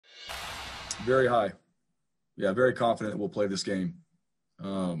Very high. Yeah, very confident we'll play this game.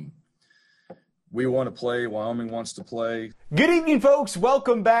 We want to play. Wyoming wants to play. Good evening, folks.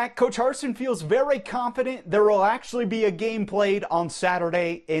 Welcome back. Coach Harsin feels very confident there will actually be a game played on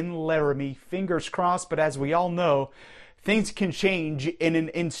Saturday in Laramie. Fingers crossed, but as we all know, things can change in an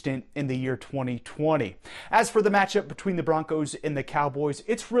instant in the year 2020. As for the matchup between the Broncos and the Cowboys,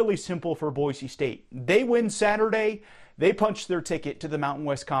 it's really simple for Boise State. They win Saturday, they punch their ticket to the Mountain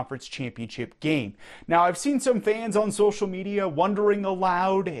West Conference Championship game. Now, I've seen some fans on social media wondering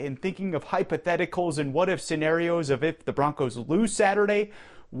aloud and thinking of hypotheticals and what-if scenarios of if the Broncos lose Saturday,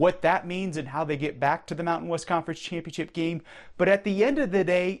 what that means and how they get back to the Mountain West Conference Championship game. But at the end of the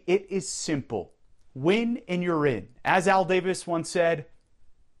day, it is simple. Win and you're in. As Al Davis once said,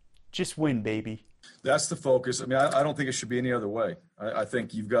 just win, baby. That's the focus. I mean, I don't think it should be any other way. I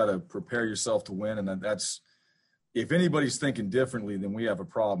think you've got to prepare yourself to win, and that's – if anybody's thinking differently, then we have a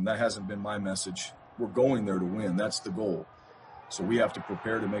problem. That hasn't been my message. We're going there to win. That's the goal. So we have to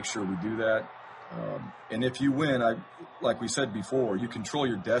prepare to make sure we do that. And if you win, like we said before, you control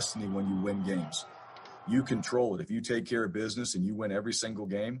your destiny when you win games. You control it. If you take care of business and you win every single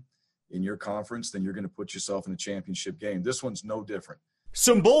game in your conference, then you're going to put yourself in a championship game. This one's no different.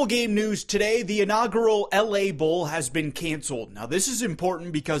 Some bowl game news today. The inaugural LA Bowl has been canceled. Now, this is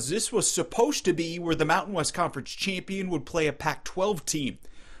important because this was supposed to be where the Mountain West Conference champion would play a Pac-12 team.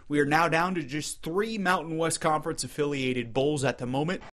 We are now down to just 3 Mountain West Conference affiliated bowls at the moment.